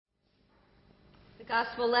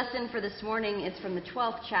Gospel lesson for this morning is from the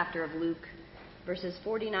 12th chapter of Luke, verses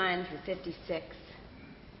 49 through 56.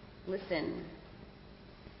 Listen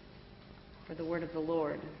for the word of the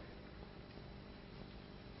Lord.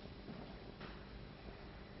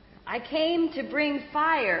 I came to bring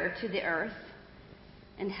fire to the earth,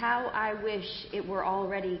 and how I wish it were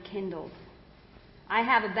already kindled. I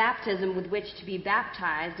have a baptism with which to be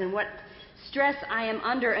baptized, and what stress I am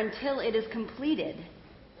under until it is completed.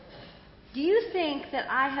 Do you think that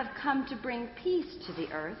I have come to bring peace to the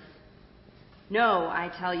earth? No, I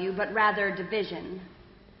tell you, but rather division.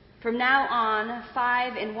 From now on,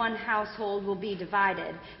 5 in one household will be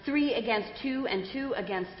divided. 3 against 2, and 2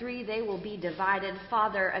 against 3, they will be divided.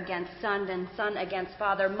 Father against son, and son against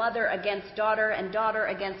father. Mother against daughter, and daughter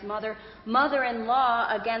against mother.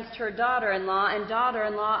 Mother-in-law against her daughter-in-law, and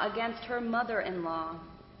daughter-in-law against her mother-in-law.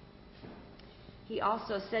 He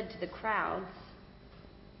also said to the crowds,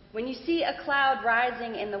 when you see a cloud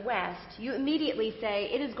rising in the west, you immediately say,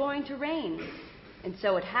 it is going to rain. And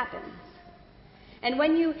so it happens. And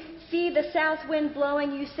when you see the south wind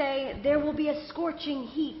blowing, you say, there will be a scorching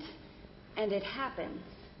heat. And it happens.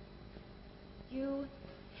 You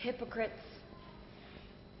hypocrites,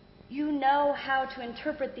 you know how to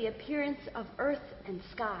interpret the appearance of earth and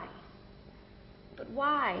sky. But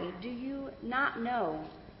why do you not know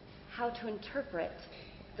how to interpret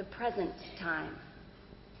the present time?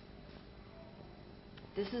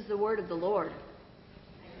 This is the word of the Lord.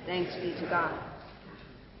 Thanks be to God.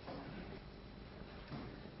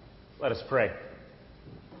 Let us pray.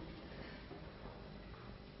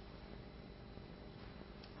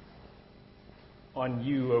 On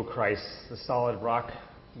you, O Christ, the solid rock,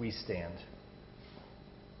 we stand.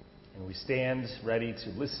 And we stand ready to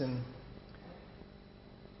listen,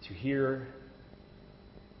 to hear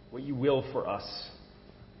what you will for us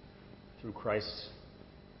through Christ.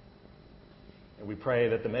 And we pray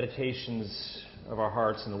that the meditations of our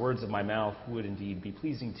hearts and the words of my mouth would indeed be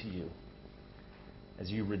pleasing to you as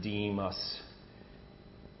you redeem us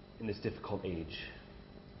in this difficult age.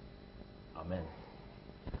 Amen.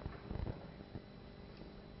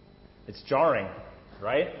 It's jarring,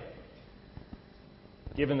 right?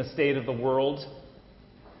 Given the state of the world,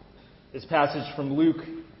 this passage from Luke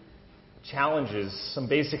challenges some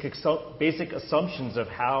basic assumptions of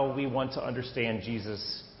how we want to understand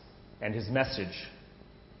Jesus and his message.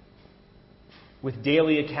 With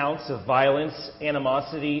daily accounts of violence,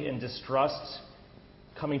 animosity, and distrust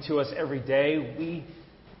coming to us every day, we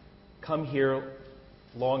come here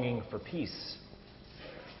longing for peace.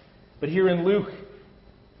 But here in Luke,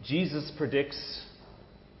 Jesus predicts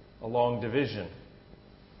a long division,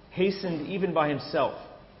 hastened even by himself,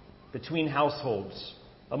 between households,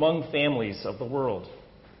 among families of the world.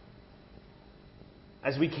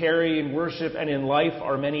 As we carry in worship and in life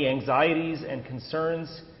our many anxieties and concerns,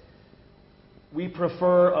 we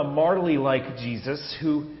prefer a martley-like Jesus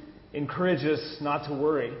who encourages us not to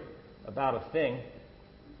worry about a thing.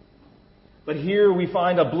 But here we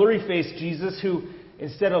find a blurry-faced Jesus who,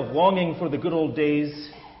 instead of longing for the good old days,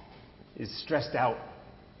 is stressed out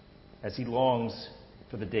as he longs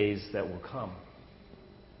for the days that will come.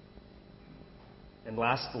 And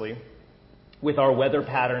lastly, with our weather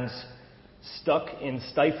patterns stuck in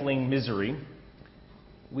stifling misery,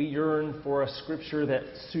 we yearn for a scripture that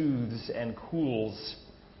soothes and cools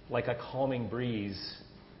like a calming breeze,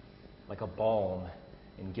 like a balm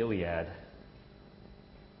in Gilead.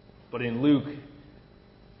 But in Luke,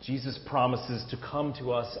 Jesus promises to come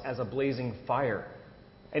to us as a blazing fire,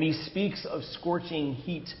 and he speaks of scorching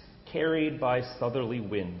heat carried by southerly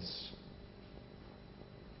winds.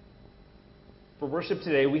 For worship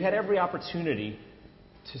today, we had every opportunity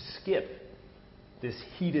to skip this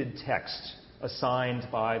heated text assigned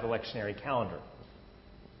by the lectionary calendar.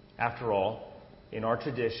 After all, in our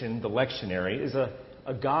tradition, the lectionary is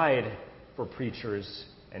a guide for preachers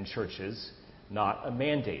and churches, not a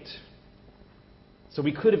mandate. So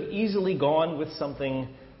we could have easily gone with something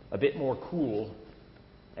a bit more cool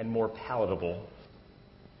and more palatable.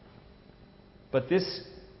 But this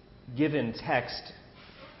given text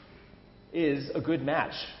is a good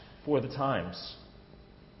match for the times.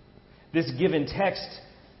 This given text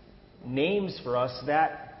names for us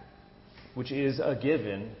that which is a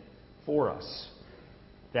given for us.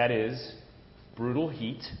 That is, brutal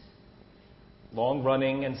heat,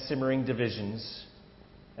 long-running and simmering divisions,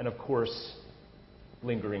 and of course,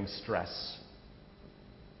 lingering stress.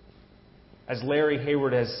 As Larry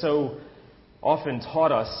Hayward has so often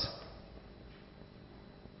taught us,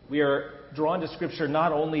 we are drawn to Scripture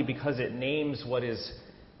not only because it names what is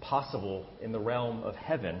possible in the realm of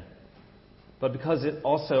heaven, but because it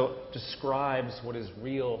also describes what is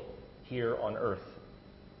real here on earth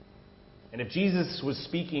And if Jesus was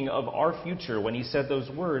speaking of our future when he said those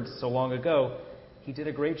words so long ago, he did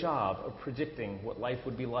a great job of predicting what life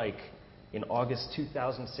would be like in August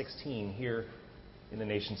 2016 here in the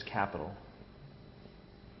nation's capital.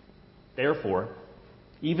 Therefore,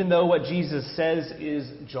 even though what Jesus says is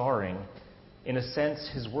jarring, in a sense,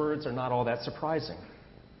 his words are not all that surprising.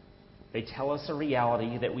 They tell us a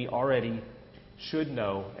reality that we already should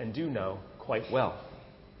know and do know quite well.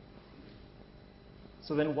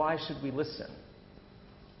 So then why should we listen?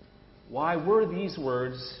 Why were these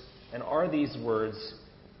words and are these words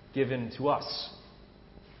given to us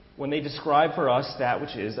when they describe for us that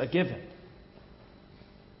which is a given?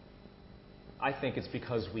 I think it's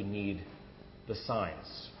because we need the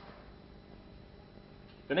signs.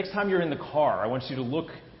 The next time you're in the car, I want you to look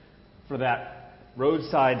for that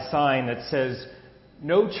roadside sign that says,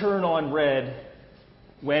 "No turn on red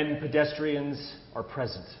when pedestrians are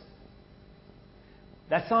present."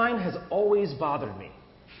 That sign has always bothered me.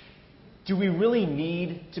 Do we really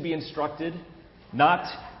need to be instructed not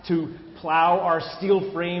to plow our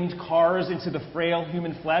steel-framed cars into the frail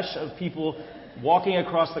human flesh of people walking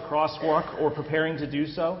across the crosswalk or preparing to do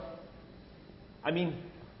so? I mean,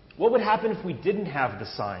 what would happen if we didn't have the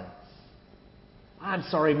sign? I'm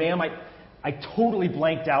sorry, ma'am, I totally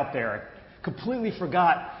blanked out there. I completely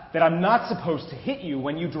forgot that I'm not supposed to hit you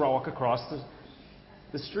when you walk across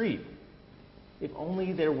the street. If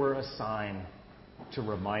only there were a sign to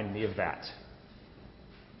remind me of that.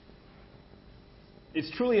 It's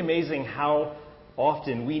truly amazing how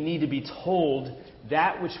often we need to be told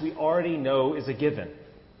that which we already know is a given.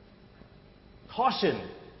 Caution,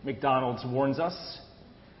 McDonald's warns us.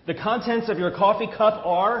 The contents of your coffee cup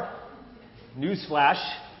are, newsflash,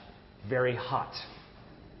 very hot.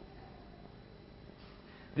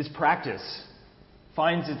 This practice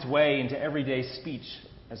finds its way into everyday speech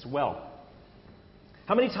as well.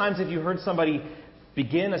 How many times have you heard somebody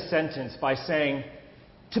begin a sentence by saying,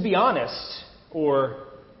 "To be honest," or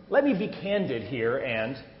 "Let me be candid here,"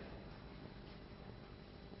 and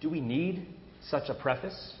do we need such a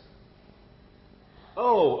preface?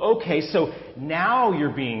 Oh, okay, so now you're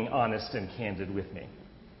being honest and candid with me.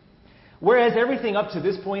 Whereas everything up to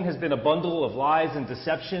this point has been a bundle of lies and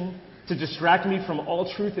deception to distract me from all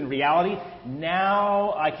truth and reality,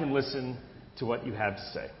 now I can listen to what you have to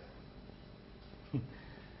say.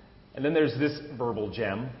 And then there's this verbal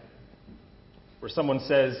gem where someone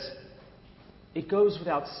says, "It goes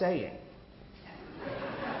without saying."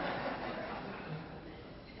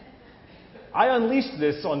 I unleashed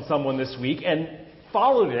this on someone this week and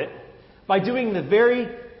followed it by doing the very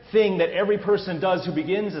thing that every person does who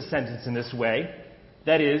begins a sentence in this way.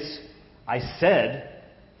 That is, I said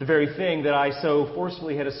the very thing that I so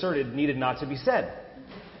forcefully had asserted needed not to be said.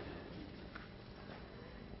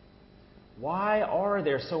 Why are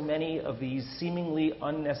there so many of these seemingly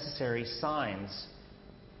unnecessary signs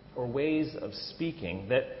or ways of speaking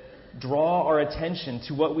that draw our attention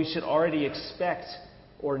to what we should already expect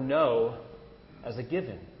or know as a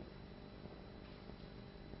given?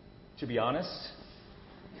 To be honest,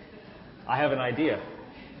 I have an idea.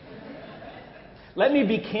 Let me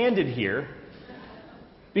be candid here,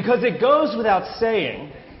 because it goes without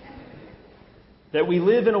saying that we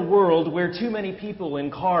live in a world where too many people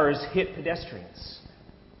in cars hit pedestrians,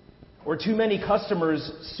 or too many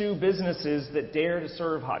customers sue businesses that dare to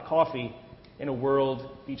serve hot coffee in a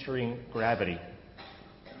world featuring gravity.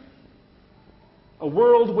 A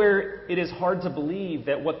world where it is hard to believe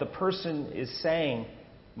that what the person is saying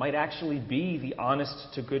might actually be the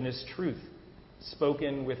honest-to-goodness truth,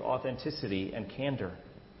 spoken with authenticity and candor.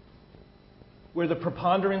 Where the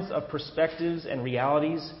preponderance of perspectives and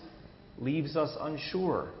realities leaves us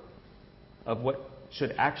unsure of what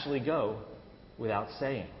should actually go without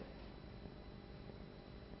saying.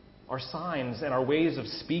 Our signs and our ways of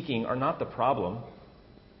speaking are not the problem.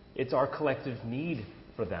 It's our collective need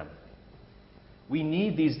for them. We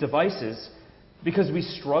need these devices because we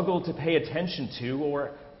struggle to pay attention to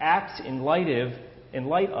or act in light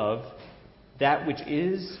of that which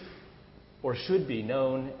is or should be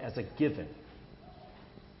known as a given.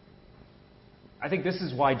 I think this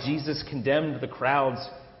is why Jesus condemned the crowds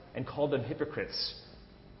and called them hypocrites.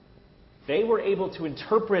 They were able to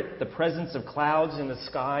interpret the presence of clouds in the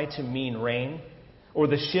sky to mean rain, or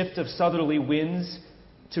the shift of southerly winds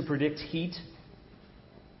to predict heat,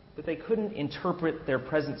 but they couldn't interpret their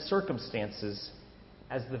present circumstances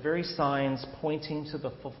as the very signs pointing to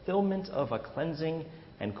the fulfillment of a cleansing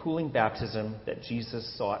and cooling baptism that Jesus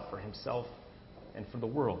sought for himself and for the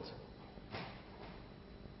world.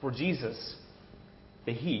 For Jesus,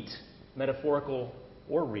 the heat, metaphorical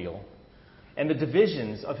or real, and the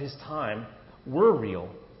divisions of his time were real.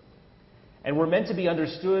 And we're meant to be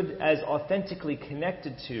understood as authentically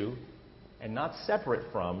connected to, and not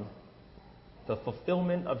separate from, the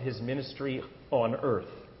fulfillment of his ministry on earth.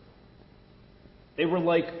 They were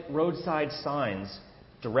like roadside signs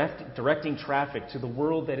directing traffic to the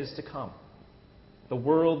world that is to come, the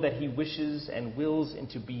world that he wishes and wills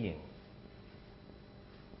into being,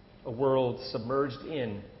 a world submerged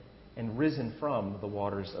in and risen from the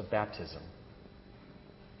waters of baptism.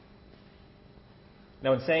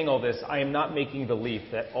 Now, in saying all this, I am not making the leap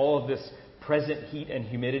that all of this present heat and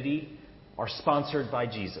humidity are sponsored by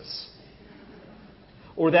Jesus,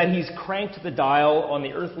 or that he's cranked the dial on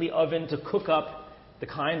the earthly oven to cook up the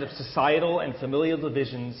kind of societal and familial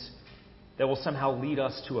divisions that will somehow lead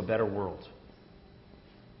us to a better world.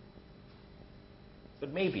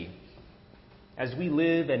 But maybe, as we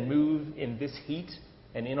live and move in this heat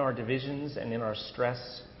and in our divisions and in our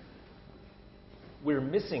stress, we're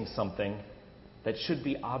missing something that should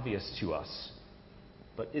be obvious to us,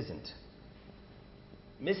 but isn't.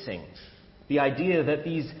 Missing the idea that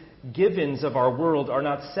these givens of our world are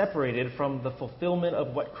not separated from the fulfillment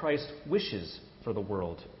of what Christ wishes for the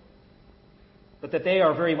world, but that they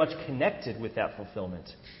are very much connected with that fulfillment,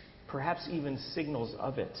 perhaps even signals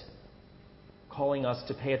of it, calling us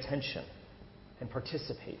to pay attention and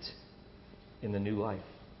participate in the new life.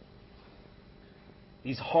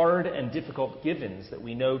 These hard and difficult givens that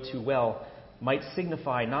we know too well might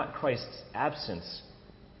signify not Christ's absence,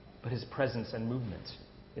 but his presence and movement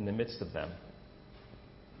in the midst of them.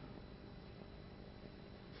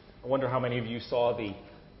 I wonder how many of you saw the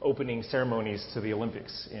opening ceremonies to the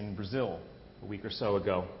Olympics in Brazil a week or so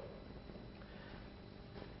ago.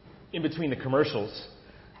 In between the commercials,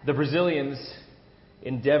 the Brazilians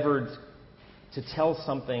endeavored to tell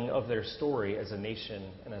something of their story as a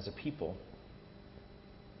nation and as a people.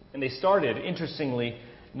 And they started, interestingly,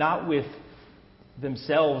 not with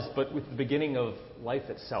themselves, but with the beginning of life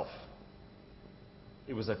itself.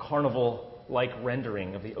 It was a carnival-like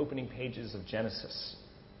rendering of the opening pages of Genesis,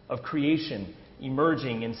 of creation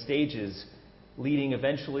emerging in stages, leading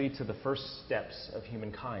eventually to the first steps of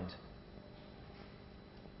humankind.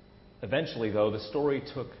 Eventually, though, the story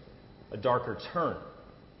took a darker turn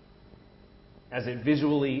as it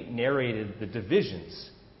visually narrated the divisions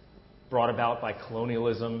brought about by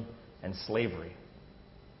colonialism and slavery.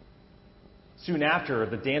 Soon after,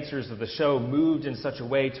 the dancers of the show moved in such a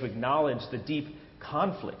way to acknowledge the deep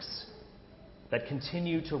conflicts that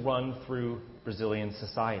continue to run through Brazilian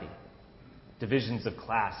society. Divisions of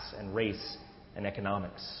class and race and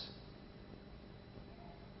economics.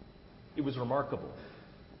 It was remarkable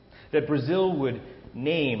that Brazil would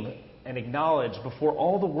name and acknowledge before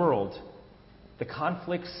all the world the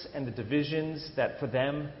conflicts and the divisions that for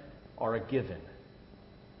them are a given,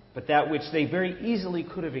 but that which they very easily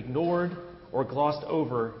could have ignored or glossed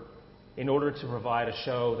over in order to provide a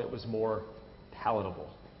show that was more palatable.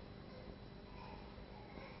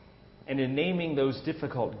 And in naming those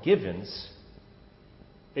difficult givens,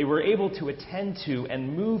 they were able to attend to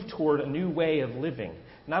and move toward a new way of living,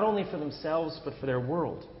 not only for themselves, but for their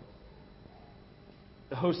world.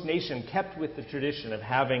 The host nation kept with the tradition of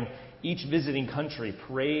having each visiting country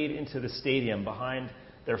parade into the stadium behind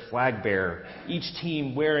their flag bearer, each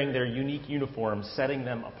team wearing their unique uniforms, setting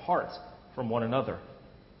them apart from one another.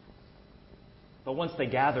 But once they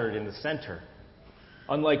gathered in the center,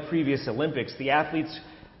 unlike previous Olympics, the athletes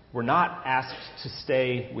were not asked to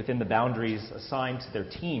stay within the boundaries assigned to their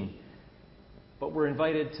team, but were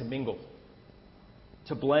invited to mingle,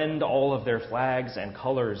 to blend all of their flags and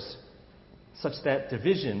colors such that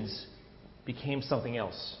divisions became something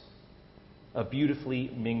else, a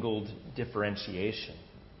beautifully mingled differentiation.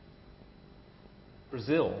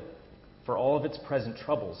 Brazil, for all of its present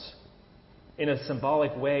troubles, in a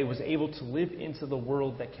symbolic way, was able to live into the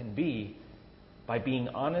world that can be by being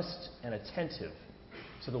honest and attentive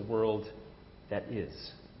to the world that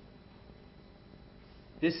is.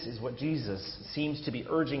 This is what Jesus seems to be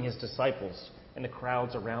urging his disciples and the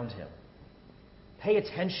crowds around him. Pay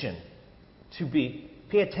attention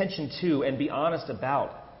to and be honest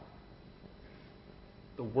about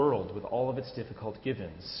the world with all of its difficult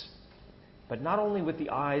givens, but not only with the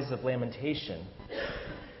eyes of lamentation,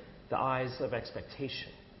 the eyes of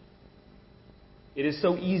expectation. It is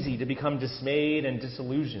so easy to become dismayed and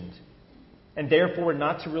disillusioned, and therefore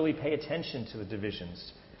not to really pay attention to the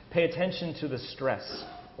divisions, pay attention to the stress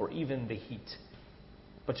or even the heat,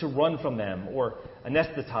 but to run from them or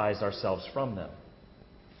anesthetize ourselves from them.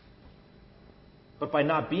 But by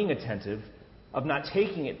not being attentive, of not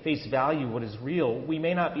taking at face value what is real, we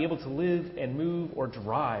may not be able to live and move or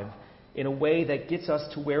drive in a way that gets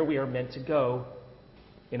us to where we are meant to go,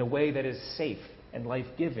 in a way that is safe and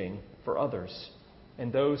life-giving for others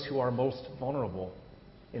and those who are most vulnerable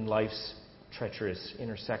in life's treacherous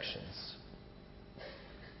intersections.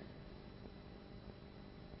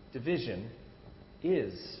 Division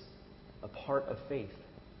is a part of faith.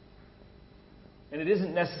 And it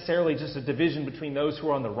isn't necessarily just a division between those who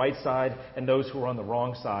are on the right side and those who are on the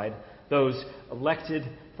wrong side, those elected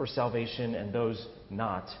for salvation and those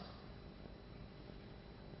not.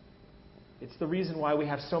 It's the reason why we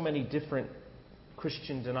have so many different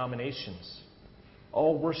Christian denominations,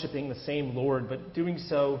 all worshiping the same Lord, but doing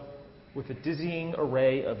so with a dizzying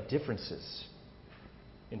array of differences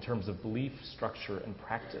in terms of belief, structure, and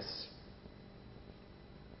practice.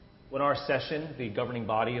 When our session, the governing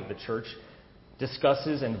body of the church,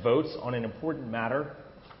 discusses and votes on an important matter,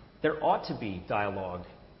 there ought to be dialogue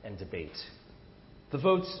and debate. The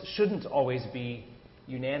votes shouldn't always be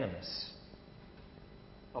unanimous.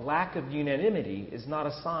 A lack of unanimity is not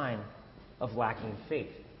a sign of lacking faith.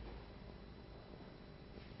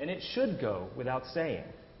 And it should go without saying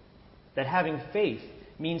that having faith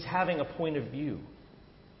means having a point of view.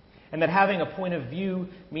 And that having a point of view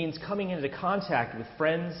means coming into contact with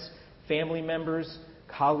friends, family members,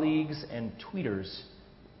 colleagues, and tweeters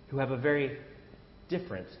who have a very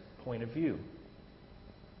different point of view.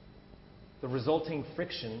 The resulting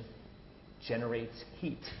friction generates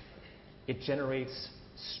heat. It generates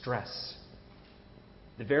stress.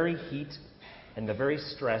 The very heat and the very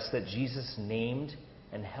stress that Jesus named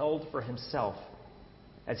and held for himself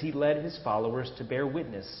as he led his followers to bear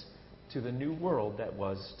witness to the new world that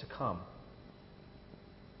was to come.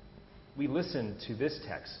 We listen to this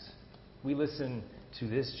text. We listen to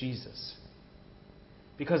this Jesus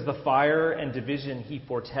because the fire and division he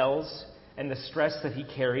foretells and the stress that he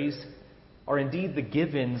carries are indeed the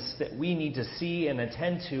givens that we need to see and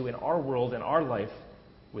attend to in our world and our life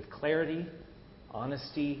with clarity,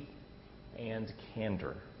 honesty, and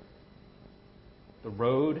candor. The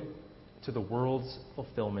road to the world's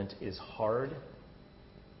fulfillment is hard,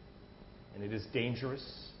 and it is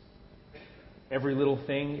dangerous. Every little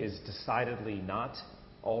thing is decidedly not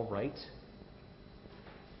all right.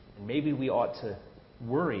 And maybe we ought to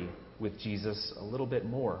worry with Jesus a little bit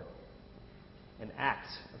more and act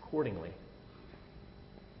accordingly.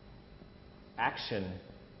 Action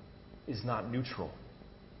is not neutral.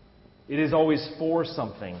 It is always for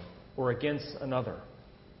something or against another.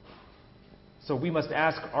 So we must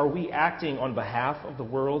ask, are we acting on behalf of the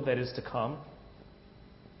world that is to come?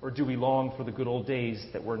 Or do we long for the good old days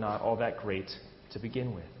that were not all that great to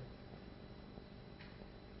begin with?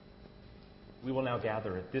 We will now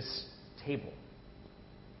gather at this table.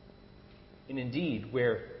 And indeed,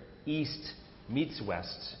 where east meets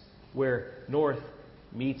west, where north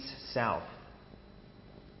meets south,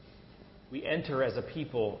 we enter as a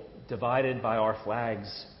people divided by our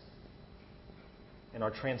flags and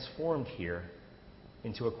are transformed here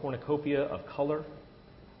into a cornucopia of color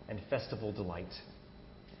and festival delight.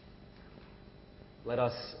 Let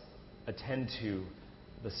us attend to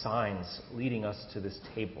the signs leading us to this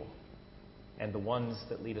table and the ones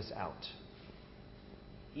that lead us out,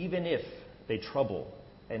 even if they trouble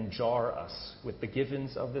and jar us with the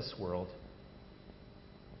givens of this world,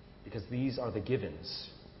 because these are the givens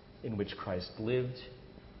in which Christ lived,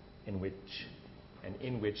 in which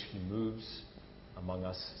he moves among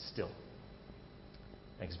us still.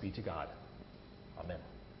 Thanks be to God. Amen.